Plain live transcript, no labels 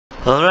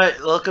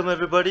Alright, welcome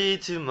everybody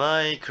to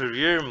my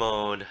career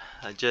mode.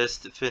 I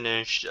just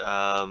finished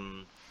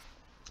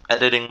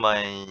editing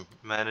my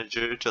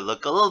manager to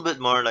look a little bit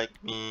more like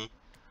me.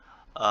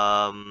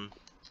 Um,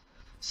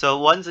 so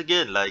once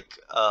again,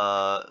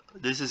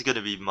 this is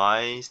gonna be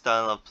my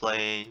style of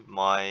play,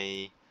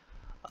 my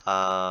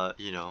style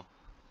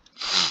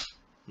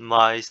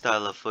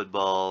of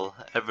football,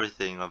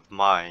 everything of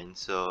mine.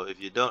 So if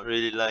you don't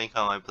really like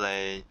how I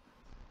play,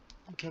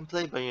 you can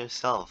play by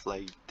yourself.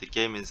 Like the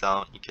game is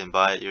out, you can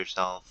buy it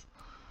yourself.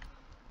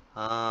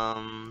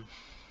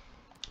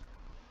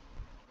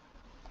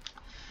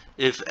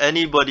 If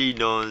anybody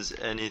knows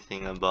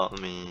anything about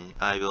me,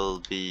 I will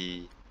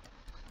be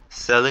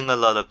selling a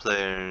lot of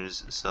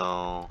players,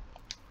 so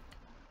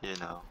you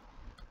know.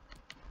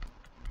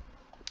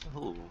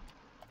 Oh,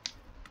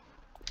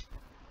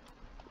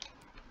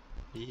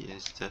 he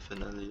is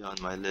definitely on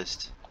my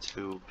list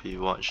to be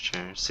watched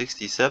here.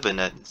 67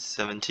 at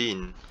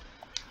 17.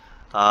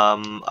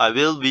 I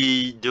will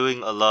be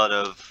doing a lot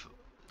of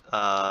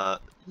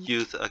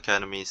youth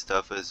academy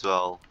stuff as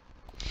well,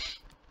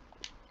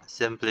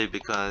 simply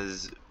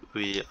because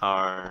we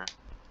are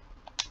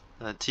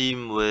a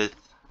team with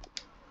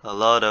a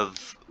lot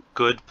of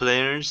good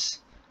players,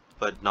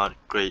 but not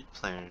great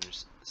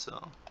players.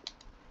 So,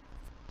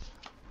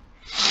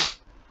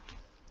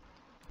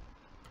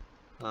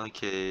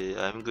 okay,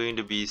 I'm going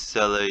to be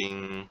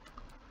selling.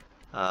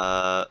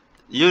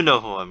 You know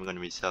who I'm going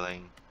to be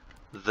selling?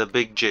 The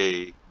Big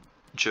J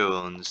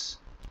Jones.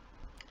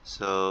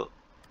 So,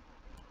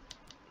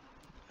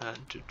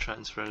 add to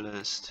transfer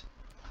list.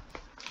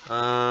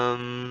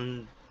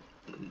 Dean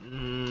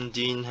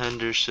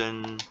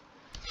Henderson.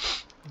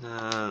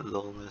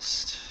 Low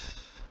list.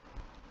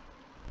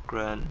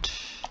 Grant.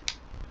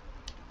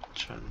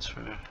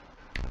 Transfer.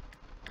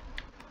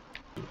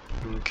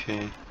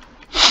 Okay.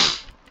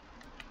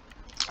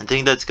 I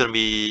think that's gonna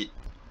be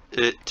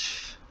it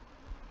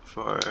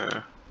for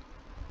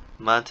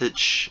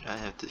Matic. I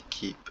have to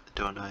keep,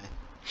 don't I?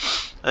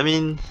 I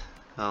mean,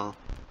 well,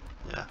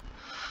 yeah.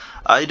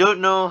 I don't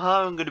know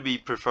how I'm gonna be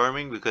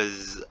performing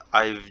because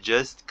I've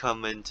just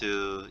come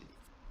into,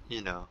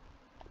 you know,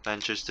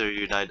 Manchester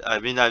United.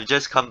 I mean, I've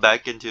just come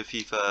back into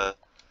FIFA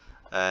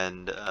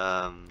and,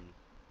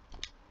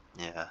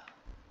 yeah.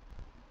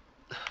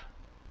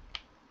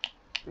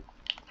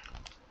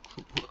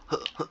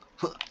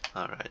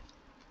 Alright.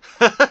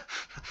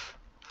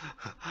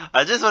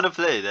 I just want to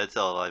play, that's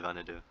all I want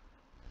to do.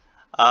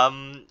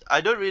 I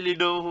don't really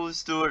know who's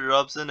Stuart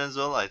Robson as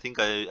well. I think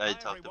I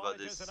talked about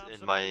this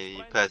in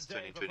my PES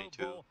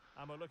 2022.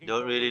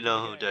 Don't really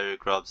know who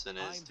Derek Robson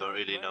is. Don't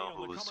really know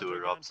who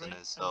Stuart Robson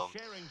is. So,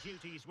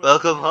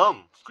 welcome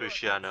home,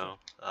 Cristiano.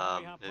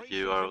 If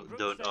you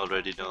don't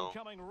already know,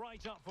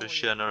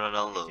 Cristiano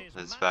Ronaldo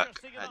is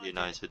back at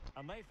United.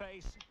 Well,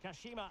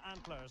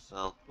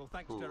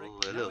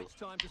 hello.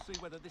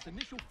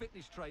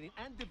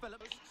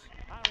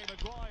 Harry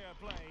Maguire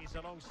plays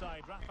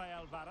alongside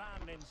Rafael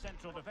Varane in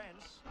central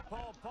defence.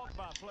 Paul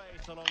Pogba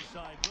plays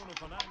alongside Bruno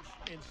Fernandes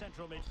in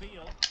central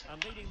midfield.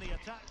 And leading the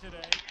attack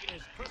today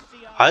is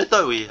Cristiano. I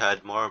thought we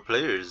had more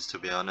players, to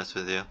be honest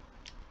with you.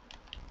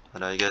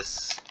 But I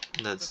guess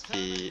that's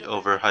the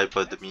overhype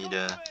of the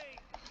media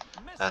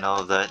and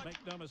all of that.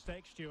 Make no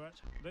mistake, Stuart.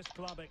 This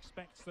club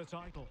expects the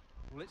title.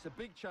 Well, it's a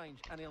big change,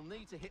 and he'll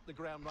need to hit the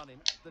ground running.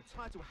 The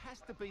title has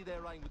to be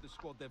their aim with the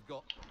squad they've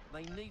got.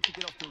 They need to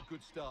get off to a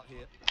good start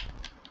here.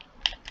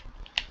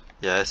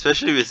 Yeah,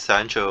 especially with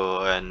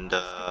Sancho and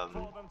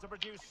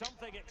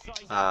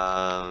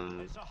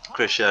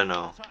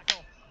Cristiano.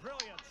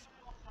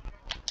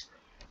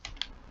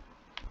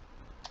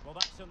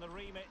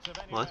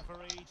 What?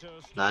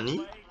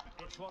 Nani?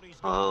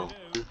 Oh,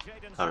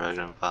 alright,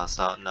 gonna pass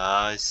out.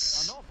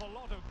 Nice.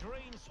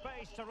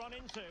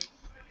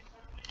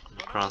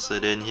 Cross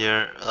it in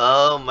here.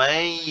 Oh,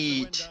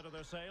 mate!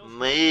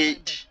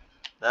 Mate!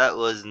 That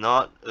was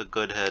not a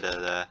good header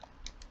there.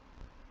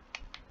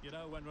 You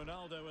know, when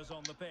Ronaldo is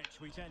on the pitch,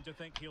 we tend to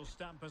think he'll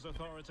stamp his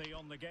authority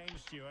on the game,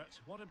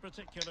 Stuart. What in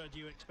particular do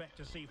you expect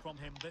to see from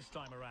him this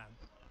time around?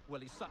 Well,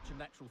 he's such a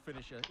natural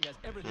finisher. He has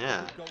everything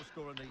Yeah. a goal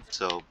scorer needs.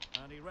 So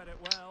And he read it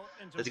well.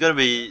 it's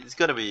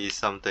gonna be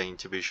something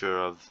to be sure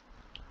of.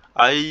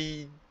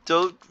 I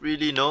don't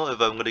really know if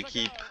I'm gonna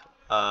keep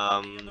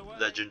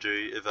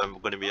legendary, if I'm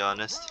gonna be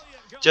honest,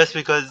 just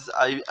because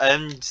I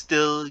am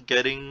still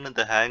getting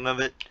the hang of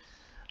it.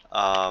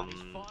 I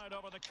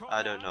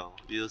don't know.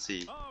 We'll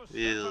see.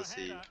 We'll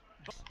see.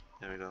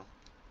 There we go.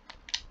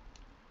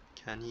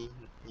 Can he?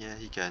 Yeah,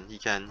 he can. He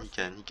can. He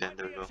can. He can.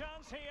 There we go.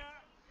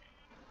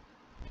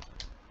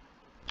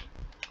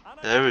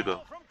 There we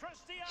go.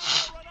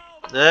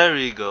 There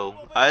we go.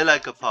 I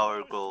like a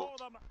power goal.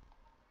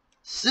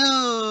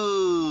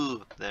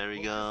 Sue! There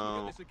we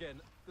go. This again.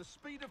 The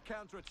speed of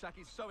counter-attack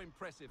is so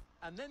impressive.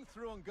 And then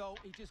through on goal,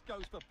 he just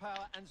goes for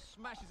power and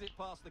smashes it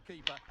past the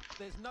keeper.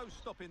 There's no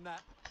stopping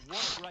that.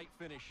 What a great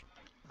finish.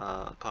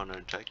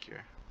 Counter-attack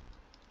here.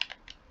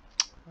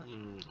 A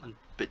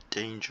bit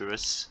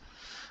dangerous.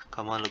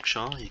 Come on, Luke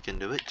Shaw, you can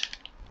do it.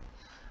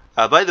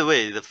 By the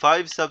way, the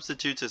 5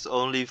 substitutes is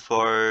only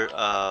for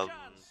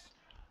Chance.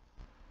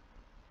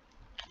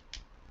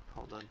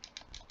 hold on.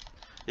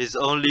 Is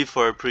only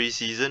for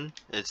preseason.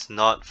 It's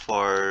not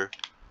for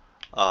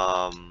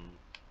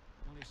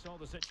Well, he saw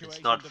the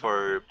it's situation not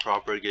for developing.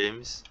 proper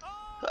games.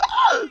 Oh, he's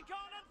really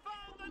gone and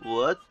found the net.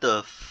 What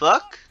the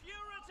A fuck?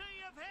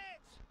 purity of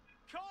hit.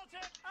 Caught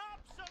it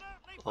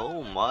absolutely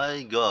Oh perfectly.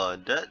 my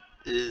god, that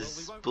Well,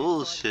 we is won't get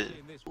tired of bullshit.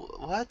 seeing this.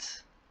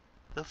 What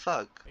the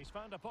fuck? He's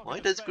found a pocket Why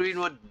of does space.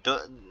 Greenwood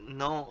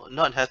no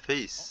not have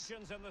pace?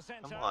 Options in the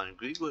Come centre. on,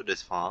 Greenwood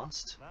is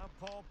fast. Now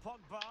Paul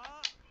Pogba.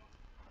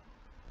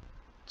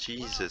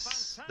 Well,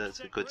 Jesus, that's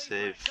a fantastic good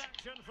save. reflex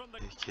action from the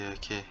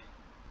Okay.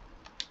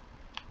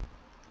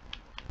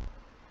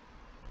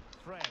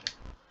 Fred.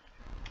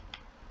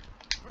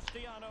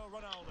 Cristiano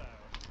Ronaldo.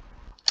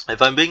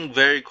 If I'm being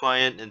very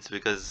quiet, it's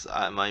because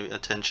my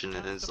attention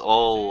Chance is to play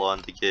it all in.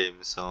 on the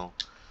game, so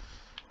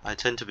I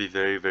tend to be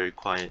very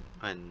quiet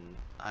when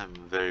I'm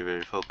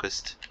very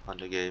focused on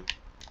the game.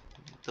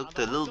 And Looked the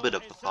a little whistle bit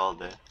of a is foul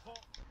there. sounded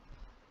for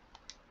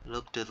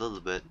Looked a little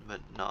bit,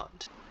 but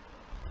not.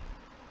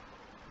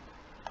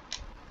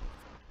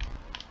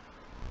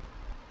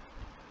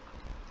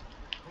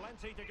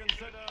 plenty to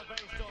consider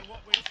based on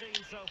what we've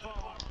seen so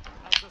far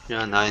as the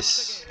Yeah, second half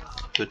nice.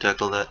 begins. Good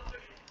tackle that.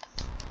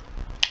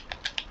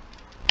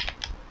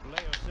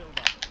 Leo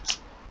Silva.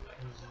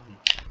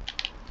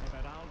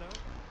 Everaldo.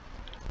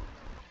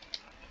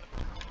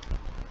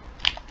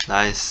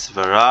 Nice, In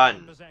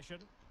Varane. possession.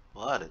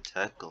 What a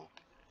tackle.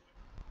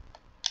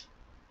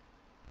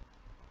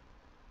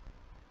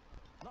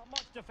 Not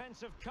much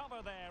defensive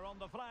cover there on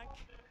the flank.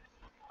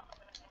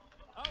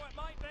 Oh, it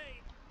might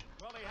be.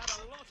 Well, he had a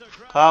lot of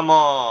ground Come to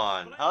cover.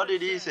 on! How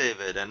did he Splendid save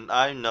it? And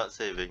I'm not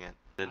saving it.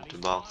 And Into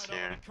he's box fired over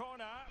here. the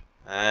corner.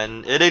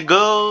 And it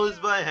goes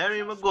by Harry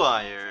Just what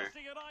Maguire. Manchester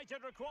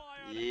United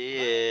required. They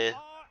Yeah.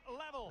 are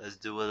level. Let's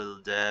do a little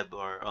dab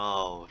or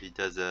oh he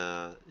does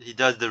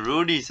the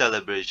Rooney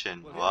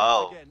celebration. Well, here it is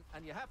Wow. again,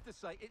 and you have to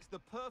say it's the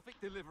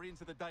perfect delivery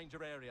into the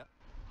danger area.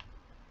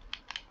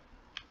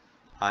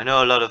 I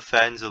know a lot of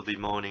fans will be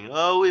moaning,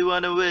 oh we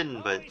wanna win,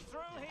 Oh, but he's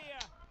through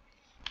here.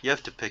 you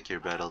have to pick your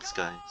And a battles,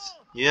 guys.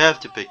 goal. You have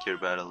to Another pick your one.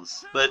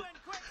 battles. Two But in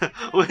quick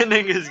succession.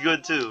 winning is No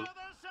good too. wonder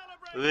they're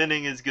celebrating.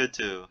 Winning is good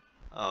too.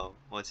 Oh,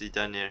 what's he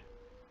done here?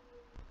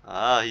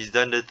 Ah, he's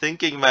done the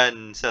thinking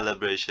man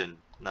celebration.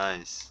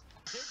 Nice.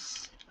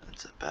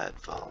 That's a bad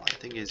foul. I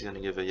think he's gonna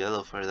give a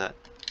yellow for that.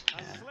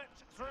 And Yeah.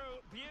 slipped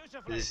through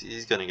beautifully.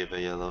 He's gonna give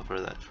a yellow for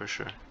that for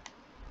sure.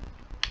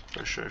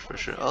 For sure. Well, a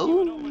genuine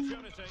Oh,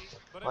 opportunity,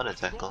 but it what a was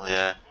tackle! squandered.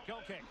 Yeah,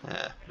 Goal kick.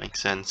 yeah,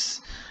 makes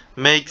sense.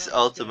 Well, Makes no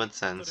ultimate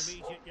escape with an sense.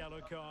 immediate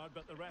yellow card,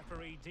 but the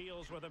referee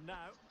deals with him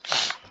now.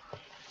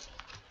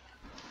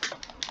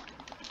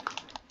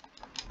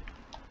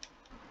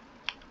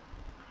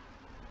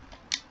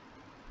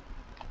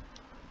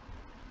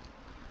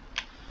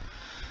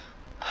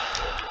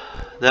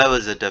 That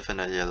was a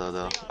definite yellow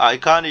though. I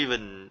can't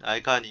even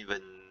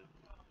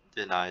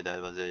deny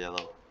that was a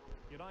yellow.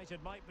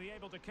 United might be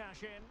able to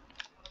cash in.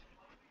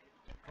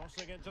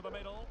 Crossing into the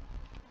middle.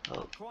 Oh.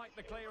 Not quite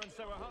the clearance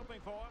they were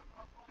hoping for.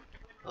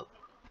 Oh.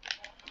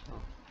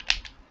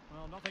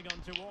 Well, nothing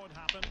untoward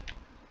happened.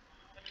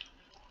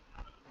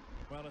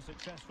 Well, a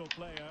successful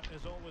player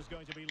is always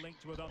going to be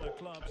linked with other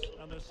clubs,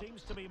 and there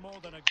seems to be more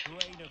than a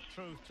grain of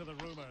truth to the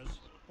rumours.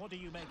 What do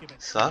you make of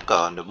it? Saka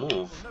on the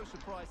move. Well, no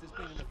surprise there's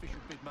been an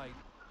official bid made.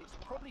 It's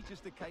probably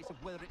just a case of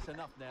whether it's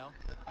enough now,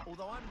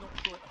 although I'm not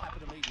sure it'll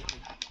happen immediately.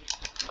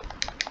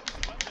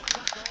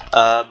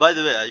 By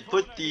the way, I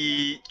put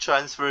the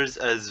transfers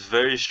as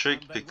very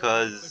strict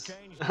because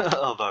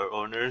of our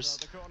owners.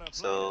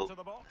 So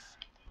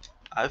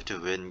I have to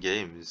win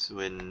games,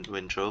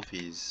 win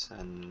trophies,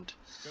 and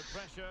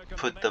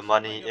put the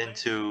money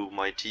into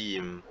my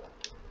team.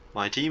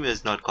 My team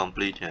is not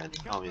complete yet,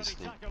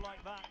 obviously.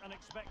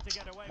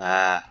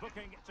 Ah,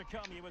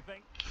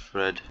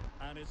 Fred,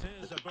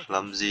 with a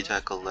clumsy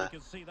tackle there.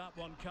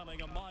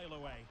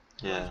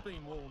 Yeah.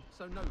 Been warned,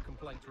 so no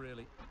complaints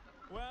really.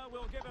 Well,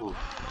 we'll give him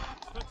high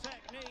marks for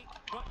technique,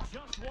 but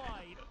just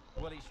wide.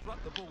 Well, he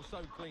struck the ball so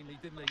cleanly,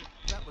 didn't he?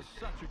 That was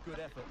such a good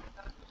effort.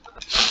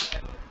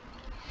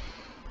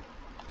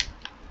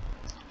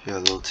 Yeah, a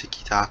little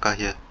tiki-taka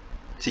here.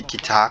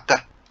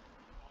 Tiki-taka.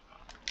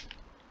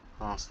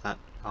 How's that?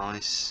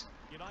 Nice.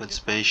 Good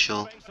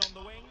spatial.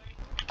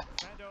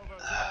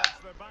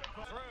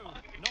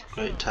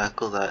 Great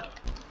tackle that.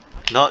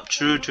 Not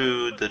true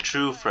to the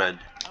true Fred.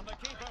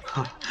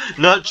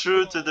 Not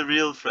true to the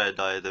real Fred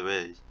either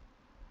way.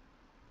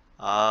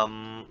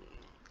 I'm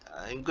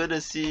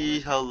gonna see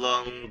how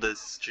long the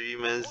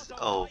stream is.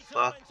 Oh,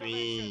 fuck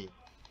me.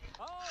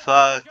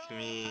 Fuck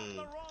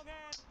me.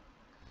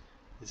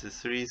 It's a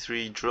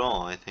 3-3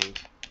 draw, I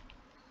think.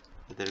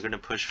 But they're gonna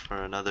push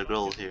for another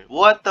goal here.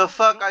 What the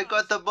fuck? I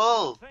got the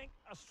ball!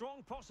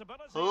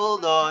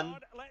 Hold on.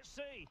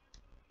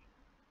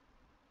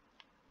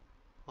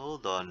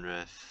 Hold on,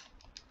 ref.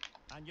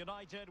 And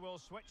United will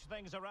switch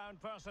things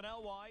around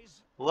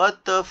personnel-wise.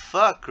 What the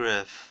fuck,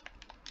 ref?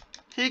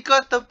 He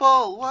got the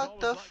ball. It's What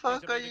always the likely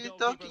fuck to are be the you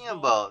goalkeeper's talking ball.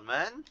 about,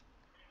 man?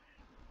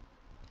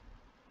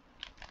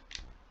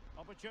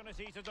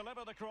 Opportunity to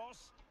deliver the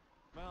cross.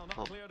 Well, not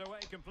Oh. cleared away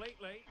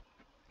completely.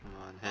 Come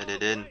on, head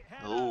it in. Great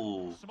header.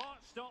 Oh, Smart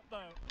stop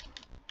though.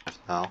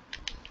 now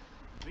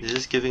he's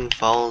just giving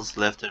fouls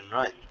left and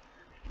right.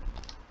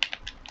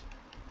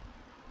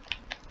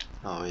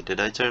 Oh wait, did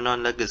I turn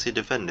on legacy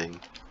defending?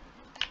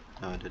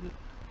 No, I didn't.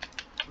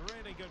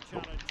 Really good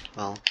challenge.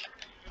 Well,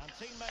 And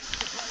teammates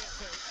to play it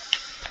to.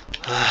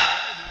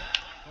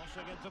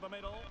 Crossing into the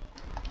middle.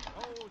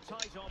 Oh,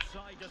 tight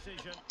offside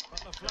decision, but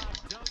the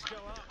flag does go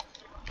up.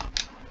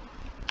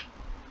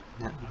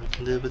 And it's a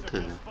case of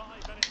just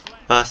 5 minutes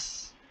left.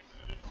 pass.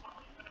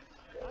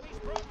 And he's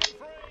broken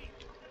free.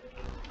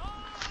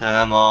 Oh,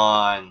 Come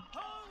on, who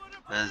would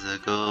have there's a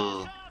predicted goal.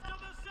 this after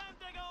the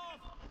sending off?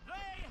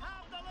 They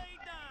have the lead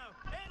now.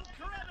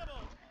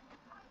 Incredible.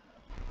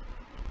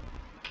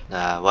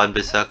 Nah,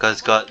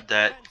 Wan-Bissaka's got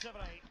that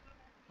Defensively.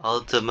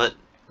 ultimate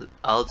And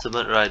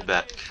right it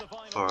back is the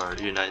final for whistle and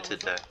a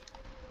United there.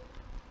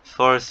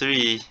 result.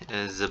 4-3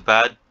 is a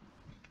bad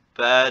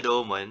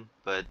omen,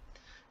 but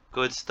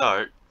good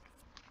start.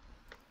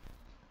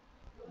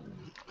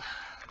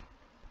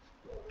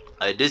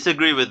 I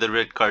disagree with the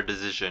red card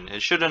decision.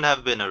 It shouldn't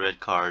have been a red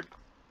card.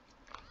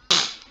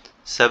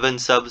 7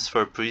 subs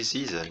for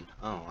preseason.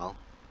 Oh well.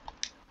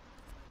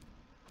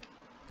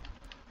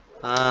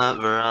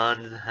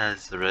 Varane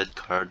has the red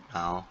card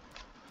now.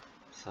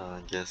 So I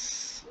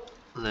guess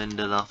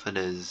Lindelof it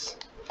is.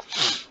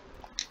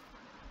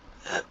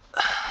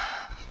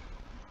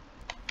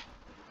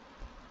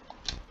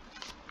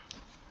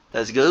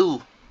 Let's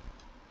go.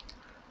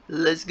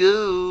 Let's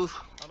go.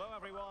 Hello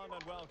everyone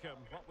and welcome.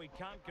 What we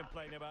can't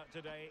complain about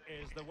today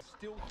is the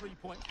Still 3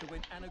 points to win,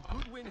 and a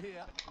good win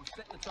here will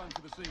set the tone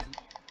for the season.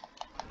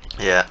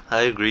 Yeah,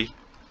 I agree.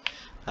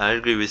 I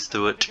agree with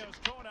Stuart, Atletico's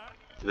corner.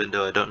 even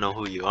though I don't know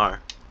who you are.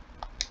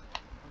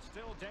 And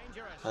still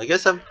dangerous. I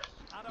guess I'm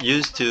And a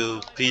used to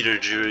wonderful Peter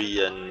time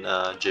Drury and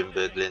Jim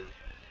Beglin.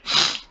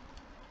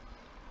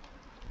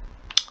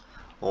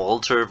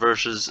 WALTR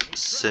versus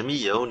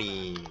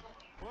Simeone.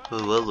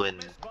 Who will win?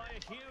 Missed by a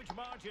huge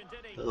margin,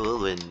 did he? Who will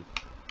win?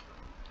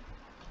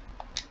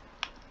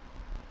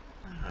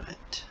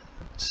 Alright,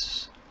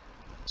 let's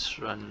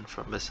run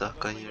from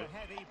Misaka There'll be here. a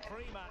heavy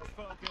pre-match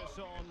focus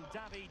on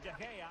David De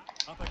Gea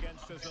up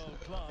against his old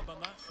club, and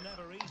that's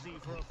never easy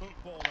for a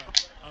footballer.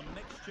 A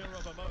mixture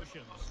of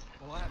emotions.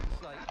 Well, I have to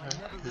say, I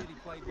never really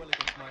played well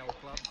against my old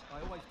clubs.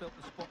 I always felt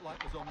the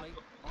spotlight was on me.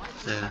 I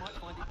think I might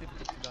find it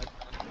difficult today.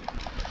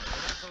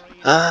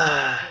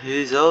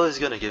 He's always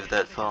gonna give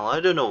that foul. I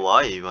don't know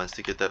why he wants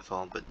to get that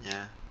foul, but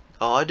yeah.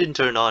 Oh, I didn't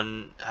turn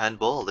on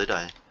handball, did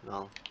I?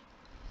 Well,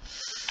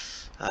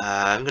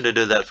 I'm gonna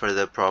do that for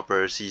the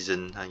proper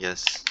season, I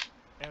guess.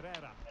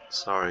 Herrera.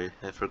 Sorry,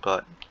 I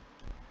forgot.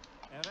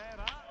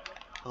 Herrera.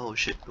 Oh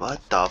shit,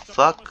 what the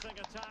fuck?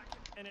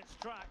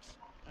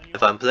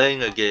 If I'm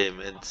playing a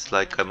game, it's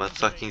like I'm a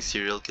fucking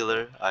serial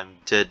killer. I'm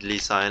deadly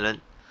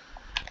silent.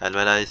 And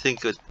when I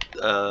think a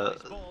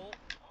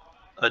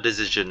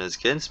decision is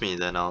against me,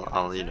 then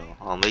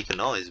I'll make a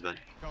noise, but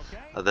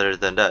other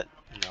than that,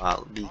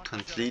 I'll be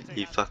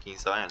completely fucking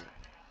silent.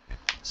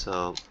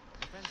 So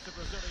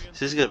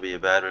this is gonna be a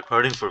bad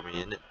recording for me,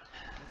 isn't it?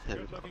 There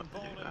we go.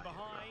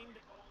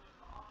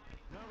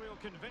 No real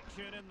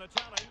conviction in the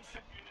challenge.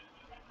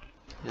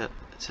 Yep,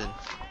 it's in.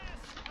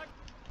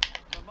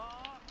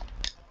 Lamar.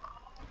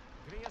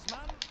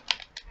 Griezmann.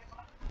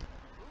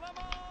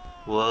 Lamar.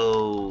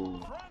 Whoa.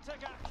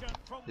 Frantic action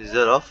from Is one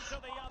that off? to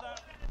the other.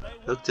 They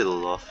Looked a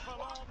little won't off. stand for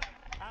long,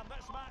 and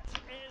this match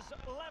is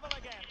level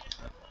again.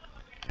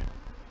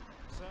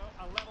 So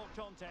a level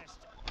contest,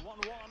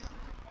 1-1.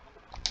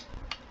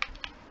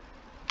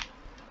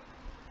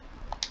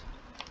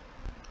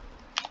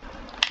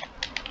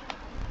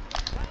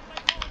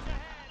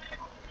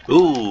 Ooh.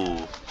 And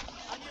you've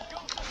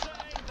got to say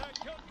they're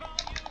good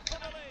value for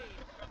the lead.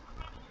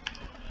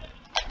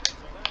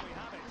 So there we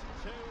have it,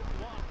 2-1.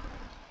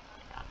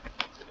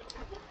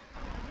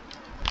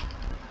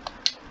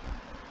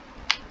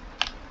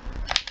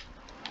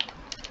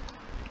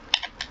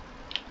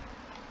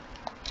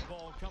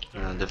 Ball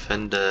comfortably. The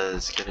defender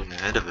is getting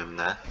ahead of him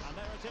there. And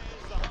there it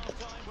is, the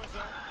half-time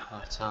whistle.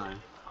 Half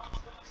time.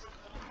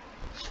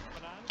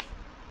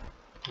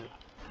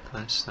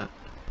 Nice that.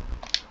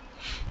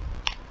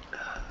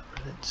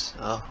 Minutes.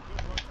 Oh,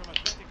 Good work from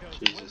Atletico to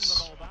win the Jesus.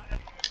 ball back.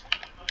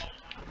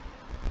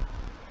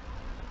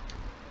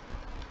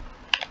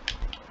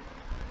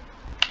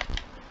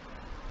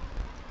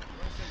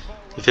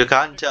 If you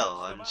can't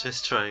tell, I'm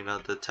just trying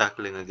out the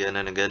tackling again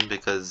and again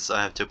because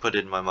I have to put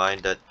in my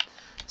mind that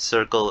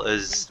circle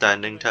is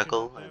standing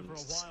tackle and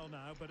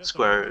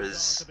square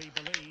is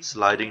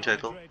sliding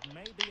tackle.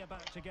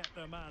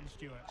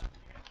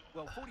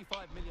 Well,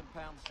 £45 million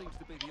seems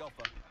to be the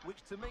offer, which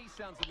to me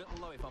sounds a little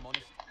low if I'm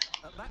honest.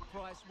 At that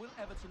price, will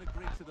Everton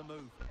agree to the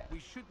move? We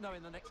should know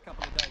in the next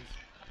couple of days.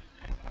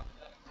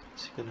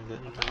 Is he gonna get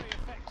Very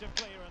effective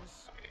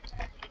clearance.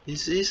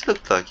 He's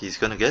looked like he's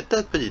gonna get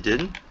that, but he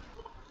didn't.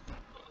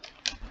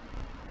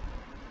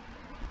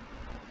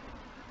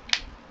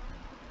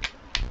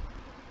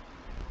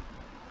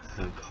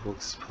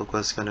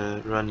 Pogba's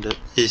gonna run the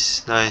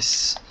is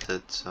nice.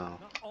 That's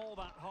Not all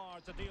that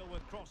hard to deal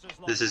with crosses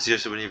like this is that.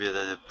 just going to be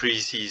the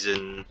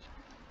pre-season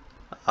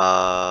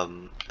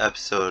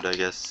episode, I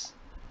guess.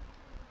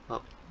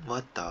 Oh,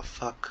 what the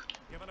fuck?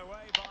 Given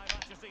away by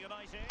Manchester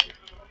United.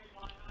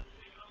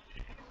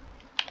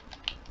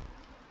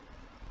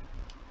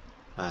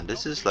 Man,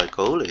 this is like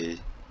Ole.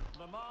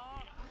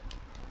 Lamar.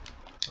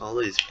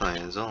 Ole's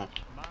playing as well.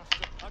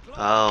 Master. A glorious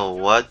Oh,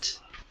 chance. what?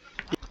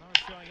 Oh,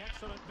 showing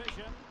excellent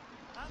vision.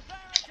 And there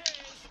it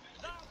is.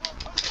 That will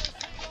put the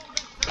seal on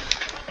victory.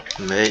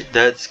 They'll win Mate, the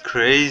that's league.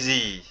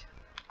 crazy.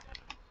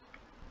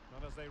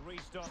 And as they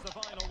restart the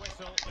final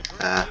whistle, the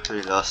Ah, great we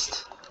news.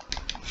 lost.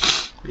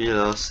 We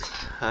lost.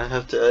 I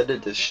have to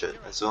edit this shit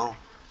as well.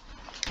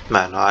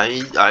 Man,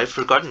 I've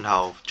forgotten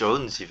how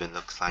Jones even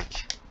looks like.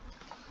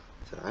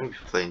 So I'm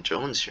playing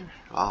Jones here.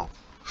 Wow.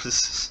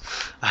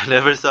 I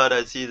never thought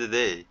I'd see the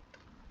day.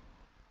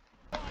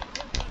 Right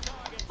hit the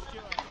target,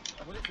 Stuart.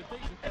 Well, it's a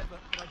decent effort,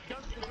 but I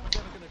don't think it was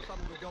ever going to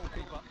trouble the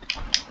goalkeeper.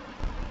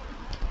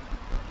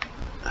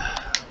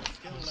 Well, the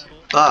skill level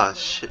Ah, really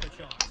shit. off the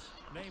charts.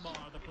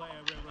 Neymar, the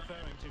player we're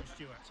referring to,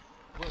 Stuart.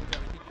 Well,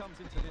 Derek, he comes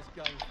into this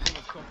game full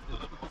of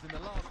confidence because in the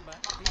last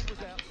match he was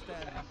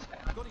outstanding.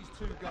 Got his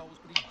 2 goals,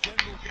 but his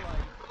general play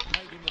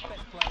made him the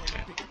best player on the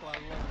pitch by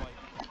a long way.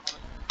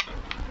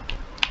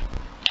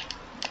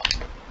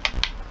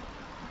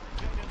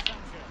 Jadon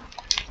Sancho.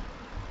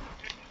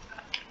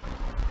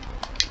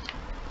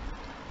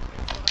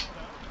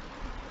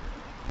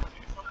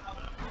 Here's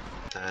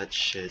Ronaldo. That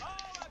shit. Oh,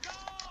 a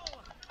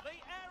goal!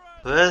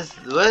 The errors.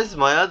 Where's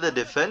my other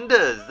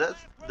defenders?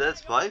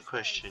 That's my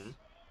question.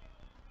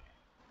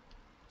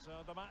 So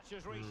the match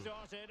has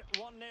restarted.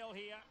 1-0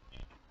 here.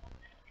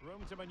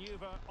 Room to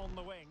manoeuvre on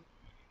the wing.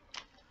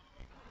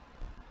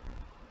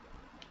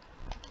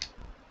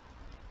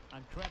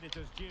 And credit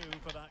is due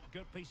for that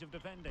good piece of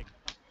defending.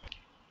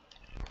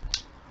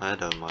 I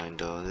don't mind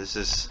though. This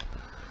is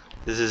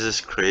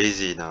just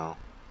crazy now.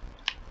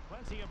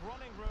 Plenty of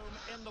running room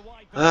in the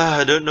wide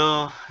I don't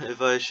know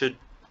if I should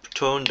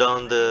tone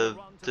down the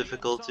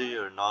difficulty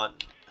or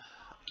not.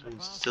 I'm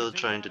still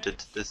trying to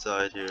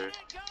decide here.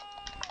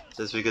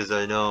 Just because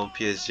I know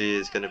PSG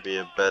is gonna be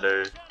a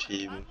better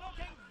team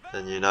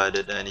than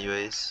United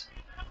anyways.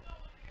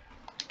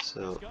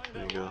 So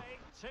there you go.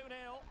 2-0.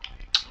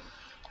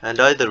 And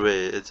either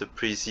way, it's a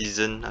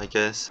pre-season, I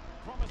guess.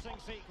 Promising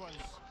sequence.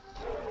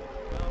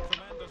 Well,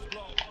 tremendous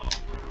block.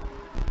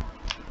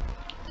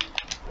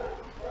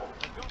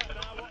 They've got it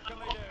now. What can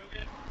they do?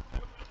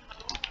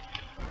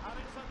 And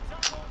it's a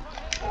double for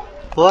him. And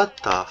there's What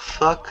the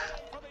fuck? no way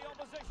for the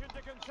opposition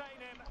to contain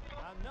him.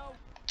 And no.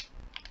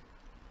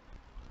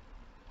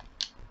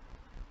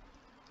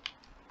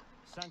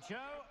 Sancho.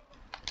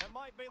 It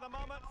might be the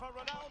moment for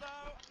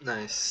Ronaldo.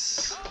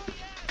 Nice. Oh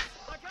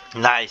yes, a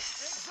goal.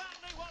 Nice.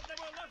 Exactly what they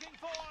were looking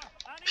for.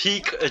 And he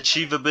Peak took it.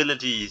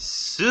 achievability.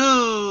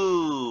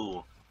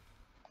 Sue!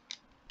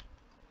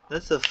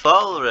 That's a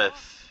foul,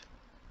 ref.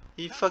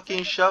 He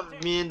fucking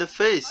shoved me in the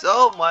face.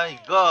 Oh my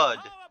god.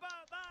 How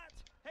about that?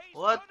 He's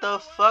What put it the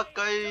away fuck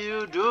to are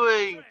you make it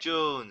doing, hat-trick.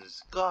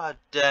 Jones? God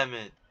damn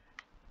it.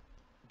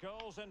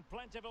 Goals in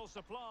plentiful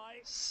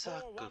supply.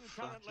 Suck a 4-1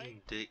 currently.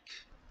 fucking dick.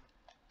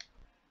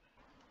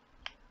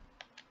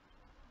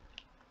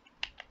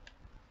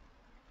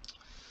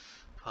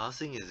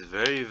 Passing is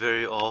very,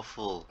 very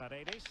awful.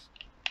 Paredes.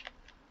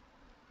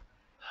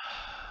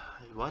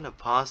 You want to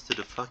pass to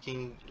the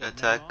fucking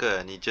attacker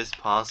and he just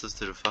passes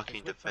to the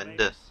fucking It's with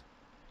defender. Paredes.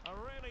 A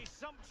really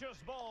sumptuous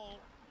ball.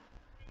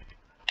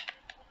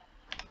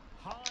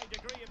 High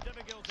degree of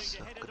difficulty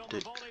to hit Suck it a on dick.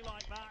 the volley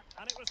like that,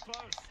 and it was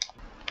close.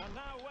 And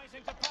now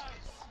waiting to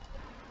pounce.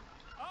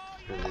 Oh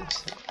yes!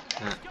 Release. It's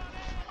gone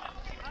in!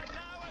 And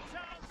now a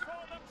chance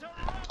for them to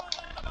revel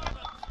in the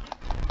moment.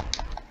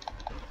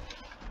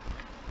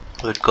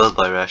 Good goal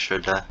by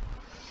Rashford there.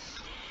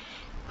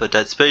 But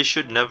that space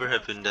should never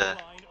have been there.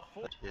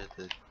 But here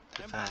the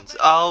fans.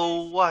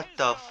 Oh, what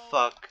the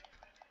fuck?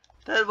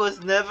 That was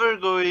never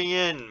going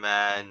in,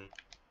 man.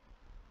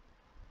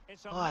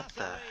 It's a What massive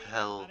the lead,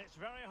 hell? and it's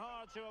very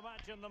hard to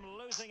imagine them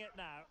losing it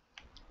now.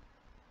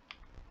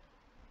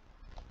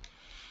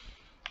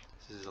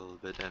 This is a little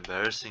bit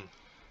embarrassing.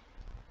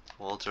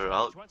 WALTR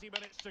out. 20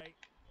 minutes to.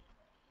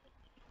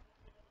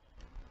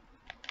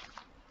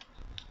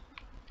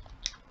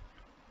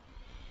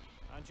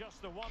 And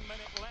just the 1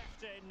 minute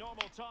left in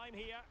normal time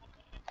here.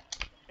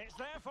 It's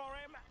there for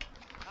him.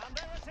 And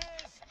there it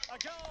is. A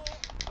goal.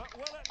 But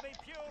will it be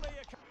purely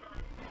a...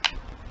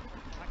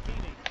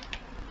 Hakimi.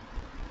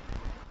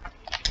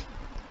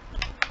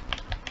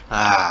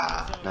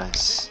 Ah, So there it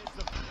nice. is,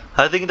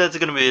 I think that's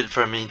gonna be it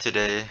for me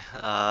today.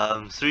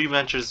 3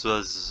 matches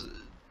was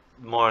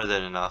more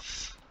than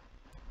enough.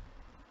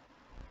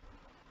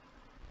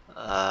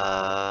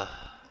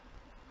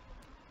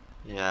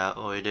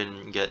 Yeah, we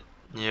didn't get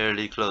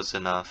nearly close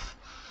enough.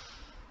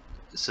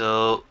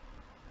 So,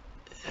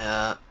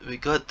 yeah, we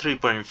got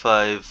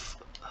 3.5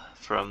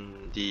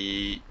 from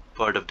the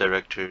board of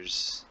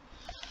directors.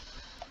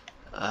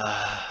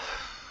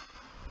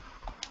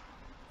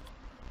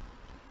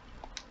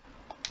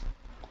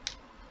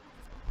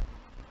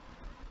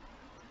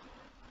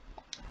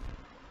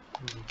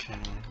 Okay,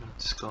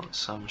 let's go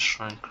some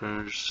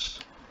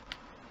strikers.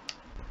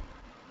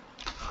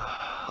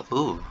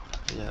 Ooh,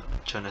 yeah,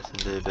 Jonathan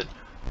David.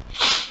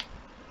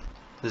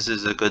 This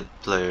is a good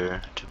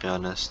player, to be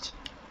honest.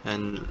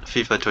 And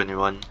FIFA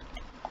 21.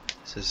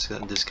 This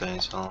guy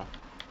as well.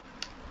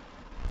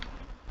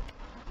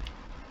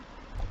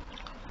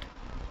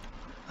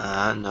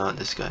 No,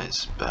 this guy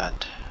is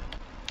bad.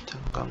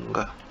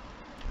 Tanganga.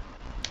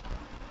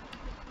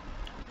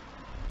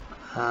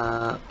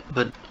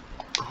 But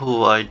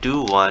who I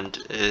do want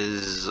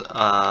is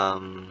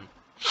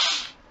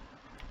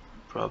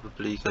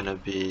probably gonna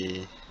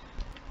be.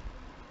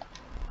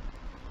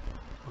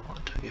 I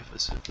want to give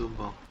us a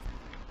Fubo.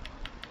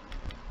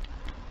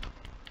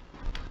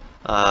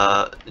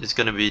 It's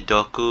gonna be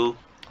Doku.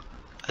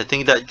 I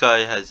think that guy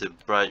has a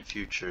bright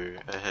future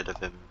ahead of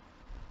him,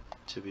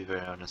 to be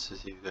very honest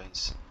with you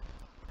guys.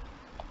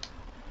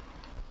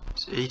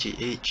 It's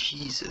 88,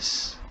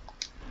 Jesus.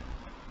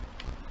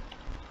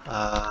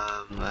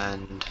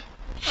 And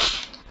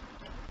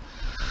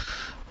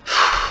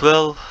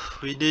well,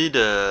 we need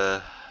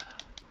a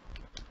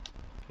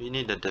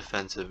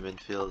defensive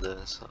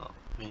midfielder, so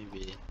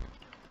maybe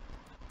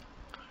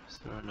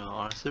Arthur. No,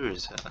 Arthur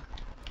is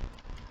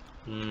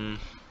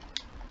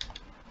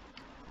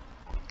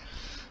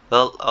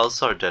well, I'll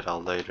sort that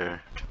out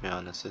later, to be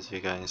honest with you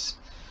guys.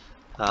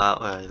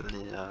 Well,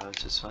 yeah, I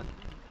just want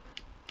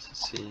to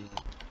see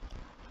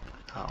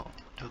how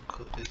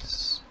Doku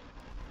is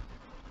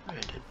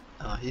rated.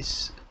 Oh,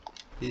 he's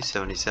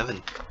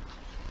 77.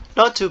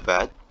 Not too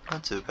bad.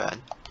 Not too bad.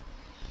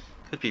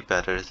 Could be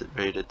better as it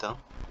rated though.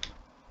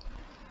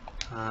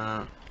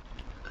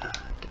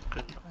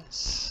 Different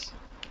noise.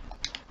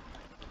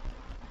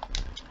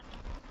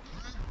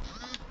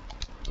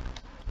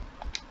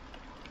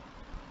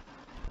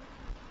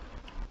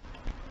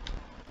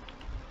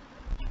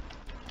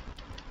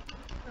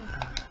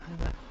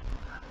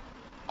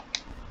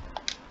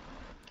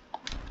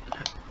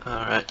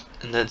 Alright,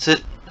 and that's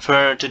it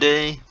for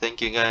today.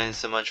 Thank you guys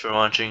so much for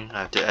watching.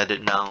 I have to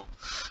edit now.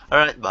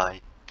 Alright,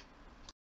 bye.